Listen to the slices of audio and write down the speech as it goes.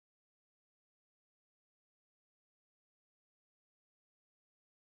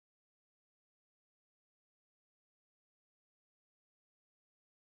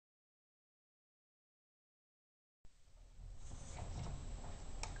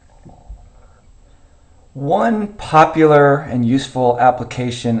One popular and useful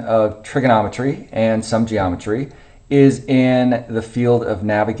application of trigonometry and some geometry is in the field of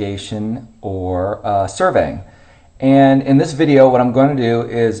navigation or surveying. And in this video, what I'm going to do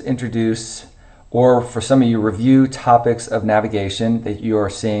is introduce, or for some of you, review topics of navigation that you are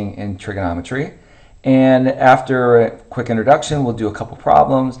seeing in trigonometry. And after a quick introduction, we'll do a couple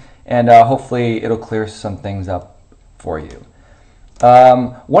problems, and hopefully it'll clear some things up for you.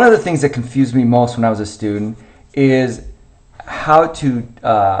 One of the things that confused me most when I was a student is how to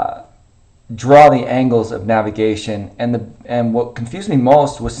draw the angles of navigation, and what confused me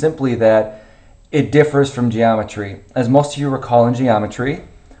most was simply that it differs from geometry. As most of you recall in geometry,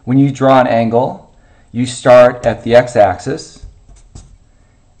 when you draw an angle, you start at the x-axis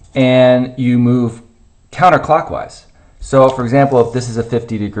and you move counterclockwise. So for example, if this is a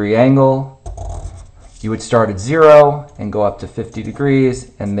 50-degree angle, you would start at 0 and go up to 50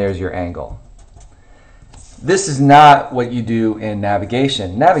 degrees, and there's your angle. This is not what you do in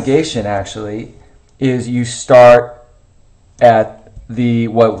navigation. Navigation actually is you start at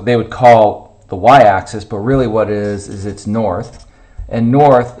what they would call the y-axis, but really what it is it's north, and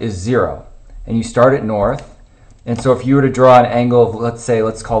north is 0. And you start at north, and so if you were to draw an angle of,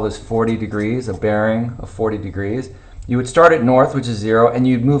 let's call this 40 degrees, a bearing of 40 degrees, you would start at north, which is 0, and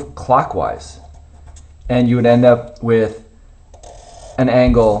you'd move clockwise. And you would end up with an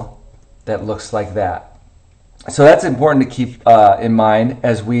angle that looks like that. So that's important to keep in mind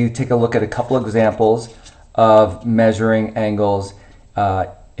as we take a look at a couple of examples of measuring angles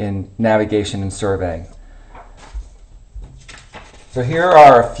in navigation and surveying. So here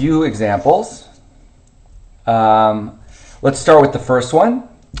are a few examples. Let's start with the first one.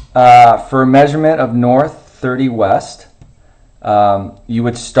 For a measurement of north 30 west, you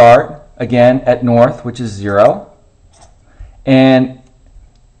would start again at north, which is 0, and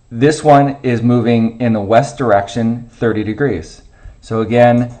this one is moving in the west direction 30 degrees. So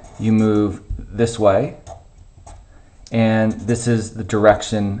again, you move this way, and this is the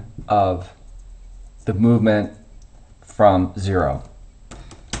direction of the movement from 0.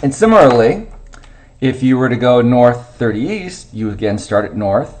 And similarly, if you were to go north 30 east, you would again start at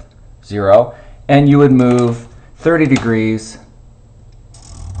north, 0, and you would move 30 degrees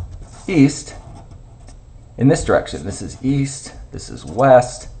east in this direction. This is east, this is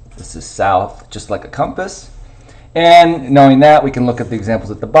west, this is south, just like a compass. And knowing that, we can look at the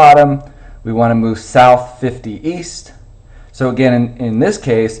examples at the bottom. We want to move south 50 east. So again, in this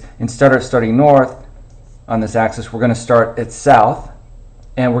case, instead of starting north on this axis, we're going to start at south,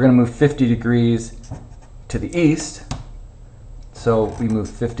 and we're going to move 50 degrees to the east. So we move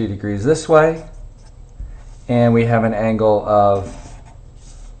 50 degrees this way, and we have an angle of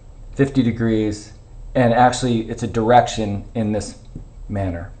 50 degrees, and actually it's a direction in this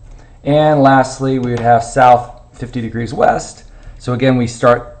manner. And lastly, we would have south 50 degrees west. So again, we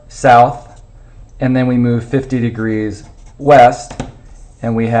start south and then we move 50 degrees west,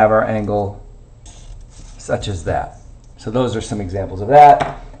 and we have our angle such as that. So those are some examples of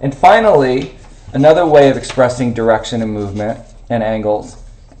that. And finally, another way of expressing direction and movement and angles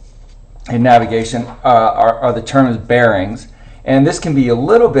in navigation are the terms bearings. And this can be a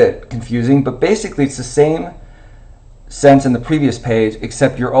little bit confusing, but basically it's the same sense in the previous page,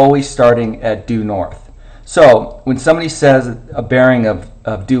 except you're always starting at due north. So when somebody says a bearing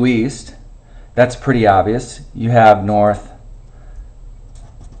of due east, that's pretty obvious. You have north,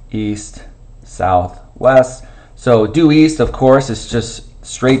 east, south, west. So due east, of course, is just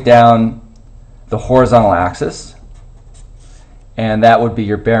straight down the horizontal axis, and that would be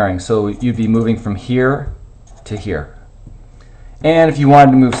your bearing. So you'd be moving from here to here. And if you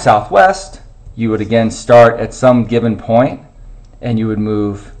wanted to move southwest, you would again start at some given point, and you would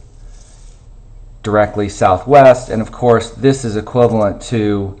move directly southwest. And of course, this is equivalent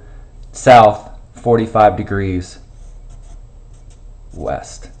to south 45 degrees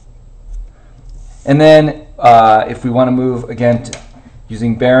west. And then if we want to move again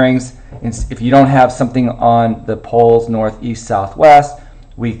using bearings, if you don't have something on the poles north, east, south, west,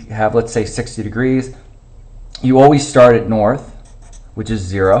 we have, let's say, 60 degrees. You always start at north, which is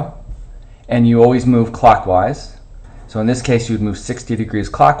 0, and you always move clockwise. So in this case, you would move 60 degrees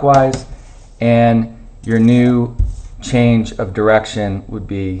clockwise, and your new change of direction would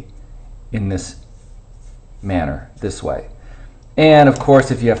be in this manner, this way. And of course,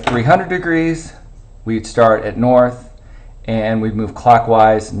 if you have 300 degrees, we'd start at north, and we'd move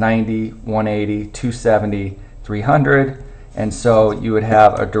clockwise 90, 180, 270, 300, and so you would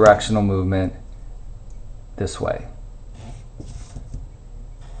have a directional movement this way.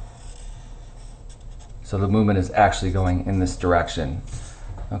 So the movement is actually going in this direction.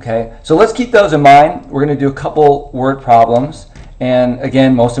 Okay, so let's keep those in mind. We're going to do a couple word problems. And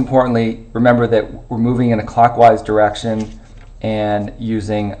again, most importantly, remember that we're moving in a clockwise direction and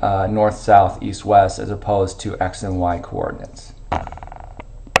using north, south, east, west as opposed to x and y coordinates.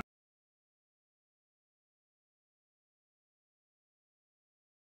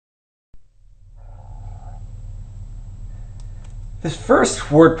 This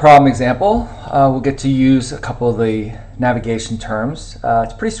first word problem example, we'll get to use a couple of the navigation terms.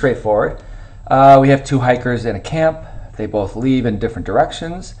 It's pretty straightforward. We have two hikers in a camp. They both leave in different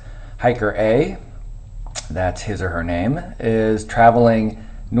directions. Hiker A, that's his or her name, is traveling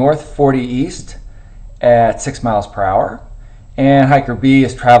north 40 east at 6 miles per hour. And hiker B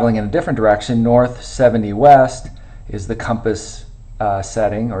is traveling in a different direction. North 70 west is the compass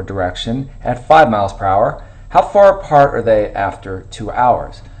setting or direction at 5 miles per hour. How far apart are they after 2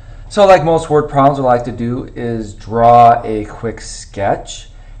 hours? So like most word problems, what I like to do is draw a quick sketch.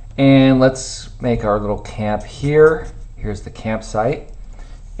 And let's make our little camp here. Here's the campsite.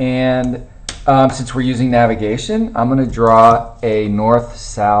 And since we're using navigation, I'm going to draw a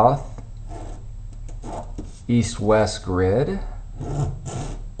north-south, east-west grid.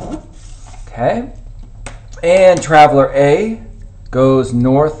 Okay. And traveler A goes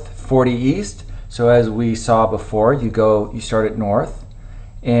north 40 east. So as we saw before, you start at north,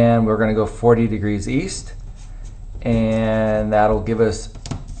 and we're going to go 40 degrees east, and that'll give us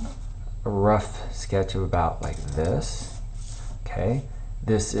a rough sketch of about like this. Okay,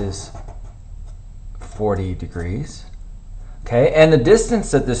 this is 40 degrees. Okay, and the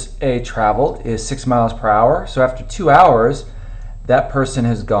distance that this A traveled is 6 miles per hour. So after 2 hours, that person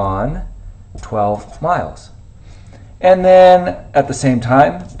has gone 12 miles. And then at the same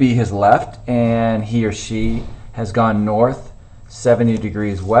time, B has left, and he or she has gone north 70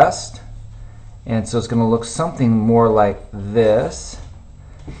 degrees west. And so it's going to look something more like this.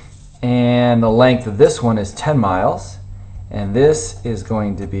 And the length of this one is 10 miles. And this is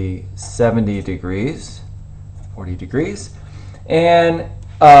going to be 70 degrees, 40 degrees. And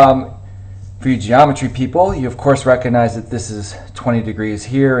for you geometry people, you of course recognize that this is 20 degrees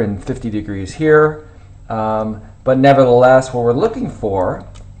here and 50 degrees here. But nevertheless, what we're looking for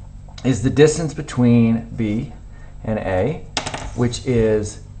is the distance between B and A, which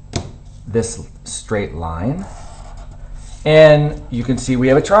is this straight line. And you can see we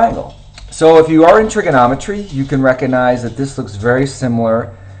have a triangle. So if you are in trigonometry, you can recognize that this looks very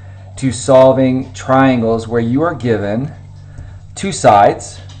similar to solving triangles where you are given two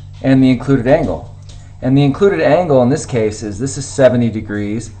sides and the included angle. And the included angle in this case is this is 70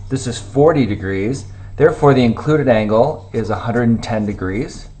 degrees, this is 40 degrees. Therefore, the included angle is 110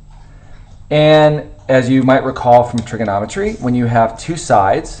 degrees. And as you might recall from trigonometry, when you have two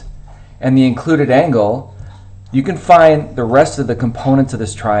sides and the included angle, you can find the rest of the components of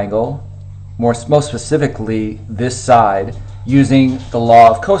this triangle, most specifically this side, using the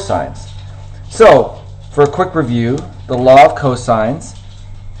law of cosines. So, for a quick review, the law of cosines,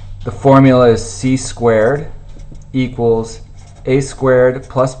 the formula is c squared equals a squared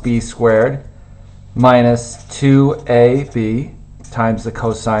plus b squared minus 2ab times the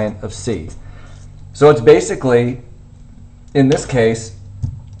cosine of c. So it's basically, in this case,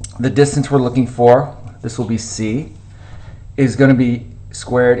 the distance we're looking for, this will be c, is going to be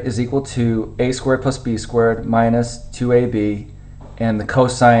squared is equal to a squared plus b squared minus 2ab and the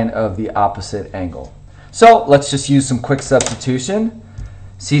cosine of the opposite angle. So let's just use some quick substitution.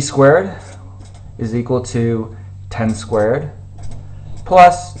 C squared is equal to 10 squared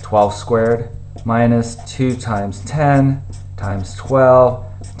plus 12 squared minus 2 times 10 times 12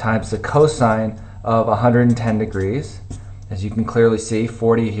 times the cosine of 110 degrees. As you can clearly see,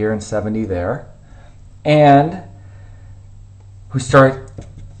 40 here and 70 there. And we start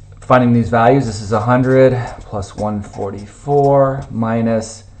finding these values. This is 100 plus 144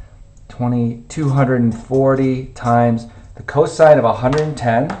 minus 240 times the cosine of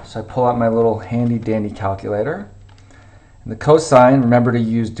 110. So I pull out my little handy dandy calculator. And the cosine, remember to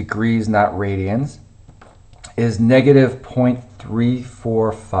use degrees, not radians, is negative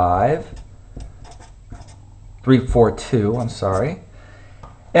 342, I'm sorry.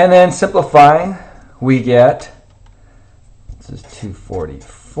 And then simplifying, we get, this is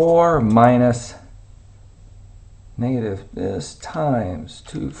 244 minus negative this times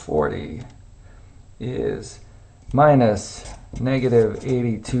 240 is minus negative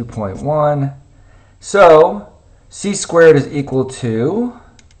 82.1. So c squared is equal to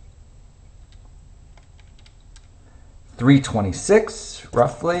 326,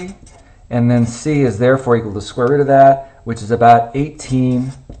 roughly. And then c is therefore equal to the square root of that, which is about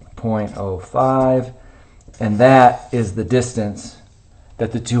 18.05. And that is the distance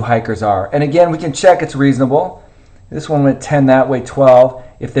that the two hikers are. And again, we can check it's reasonable. This one went 10 that way, 12.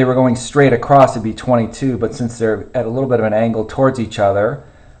 If they were going straight across, it'd be 22. But since they're at a little bit of an angle towards each other,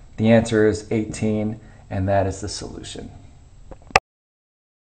 the answer is 18, and that is the solution.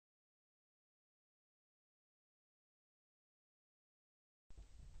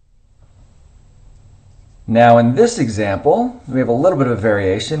 Now in this example, we have a little bit of a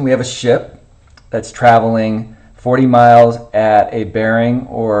variation. We have a ship that's traveling 40 miles at a bearing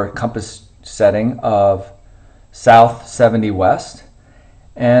or compass setting of south 70 west,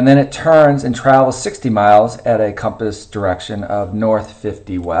 and then it turns and travels 60 miles at a compass direction of north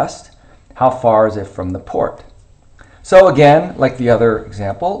 50 west. How far is it from the port? So again, like the other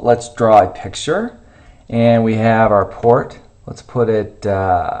example, let's draw a picture, and we have our port. Let's put it,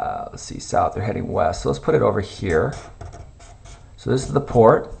 let's see, south, they're heading west, so let's put it over here. So this is the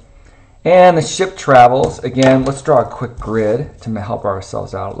port, and the ship travels, again, let's draw a quick grid to help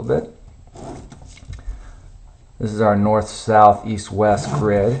ourselves out a little bit. This is our north, south, east, west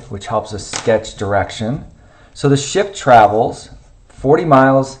grid, which helps us sketch direction. So the ship travels 40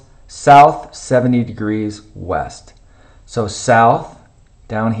 miles south, 70 degrees west. So south,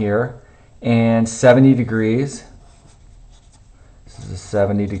 down here, and 70 degrees. This is a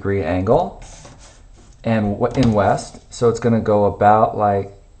 70-degree angle, and in west, so it's going to go about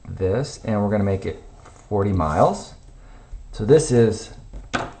like this, and we're going to make it 40 miles. So this is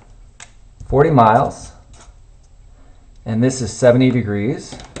 40 miles, and this is 70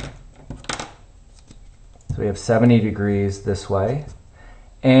 degrees. So we have 70 degrees this way,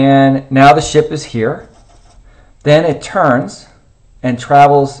 and now the ship is here. Then it turns and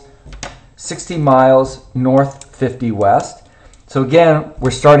travels 60 miles north, 50 west. So again,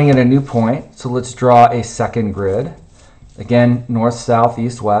 we're starting at a new point, so let's draw a second grid. Again, north, south,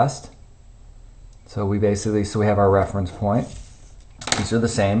 east, west. So we have our reference point. These are the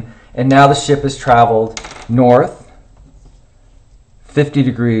same. And now the ship has traveled north, 50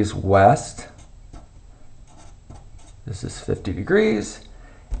 degrees west. This is 50 degrees.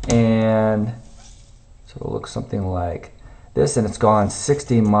 And so it'll look something like this, and it's gone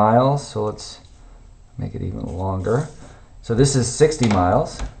 60 miles. So let's make it even longer. So this is 60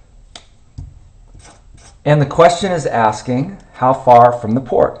 miles. And the question is asking how far from the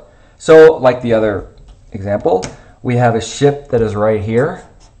port. So like the other example, we have a ship that is right here,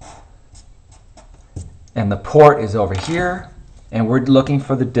 and the port is over here, and we're looking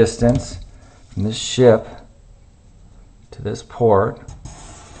for the distance from this ship to this port.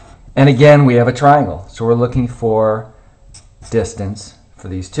 And again, we have a triangle, so we're looking for distance for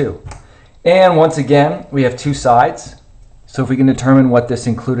these two. And once again, we have two sides. So if we can determine what this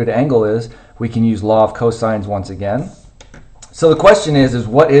included angle is, we can use law of cosines once again. So the question is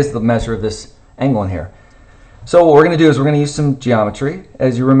what is the measure of this angle in here? So what we're going to do is we're going to use some geometry.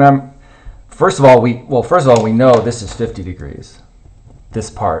 As you remember, first of all, we know this is 50 degrees. This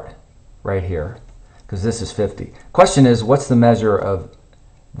part right here, because this is 50. Question is, what's the measure of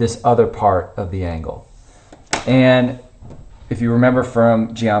this other part of the angle? And if you remember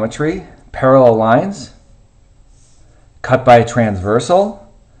from geometry, parallel lines cut by a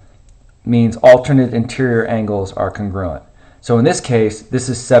transversal means alternate interior angles are congruent. So in this case, this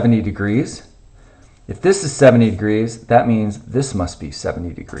is 70 degrees. If this is 70 degrees, that means this must be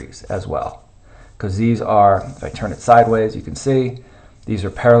 70 degrees as well. Because these are, if I turn it sideways, you can see, these are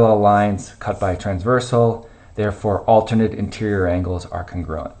parallel lines cut by a transversal. Therefore, alternate interior angles are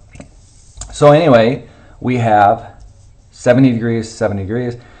congruent. So anyway, we have 70 degrees, 70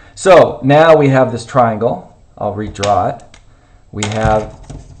 degrees. So now we have this triangle. I'll redraw it. We have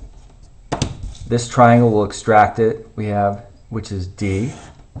this triangle, we'll extract it. We have, which is D.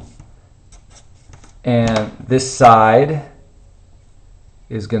 And this side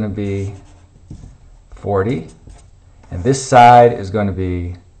is going to be 40. And this side is going to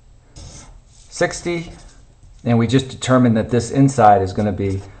be 60. And we just determined that this inside is going to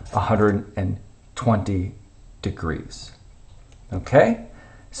be 120 degrees. Okay?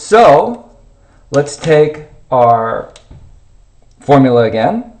 So let's take our formula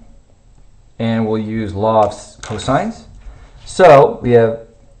again, and we'll use law of cosines. So we have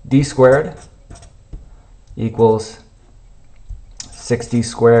d squared equals 60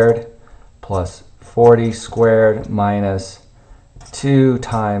 squared plus 40 squared minus 2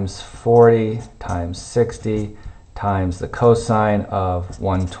 times 40 times 60 times the cosine of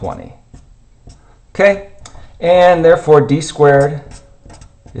 120. Okay, and therefore d squared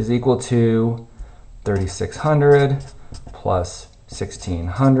is equal to 3600 plus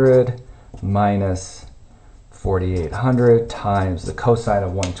 1600 minus 4800 times the cosine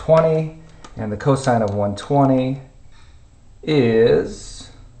of 120, and the cosine of 120 is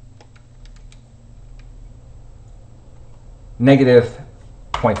negative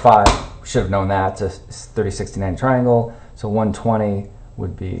 0.5. We should have known that. It's a 30-60-90 triangle. So 120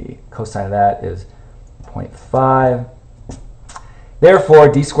 would be, cosine of that is 0.5. Therefore,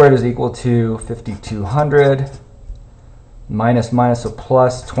 d squared is equal to 5,200 minus minus, so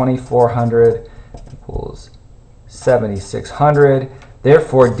plus 2,400 equals 7,600.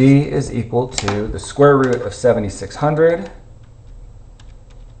 Therefore, d is equal to the square root of 7,600,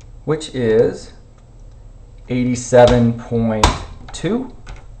 which is 87.2.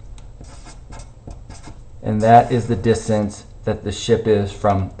 And that is the distance that the ship is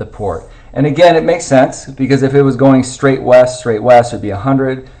from the port. And again, it makes sense because if it was going straight west, it would be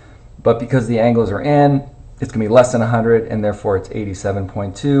 100. But because the angles are in, it's going to be less than 100, and therefore it's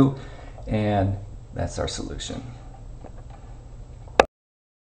 87.2. And that's our solution.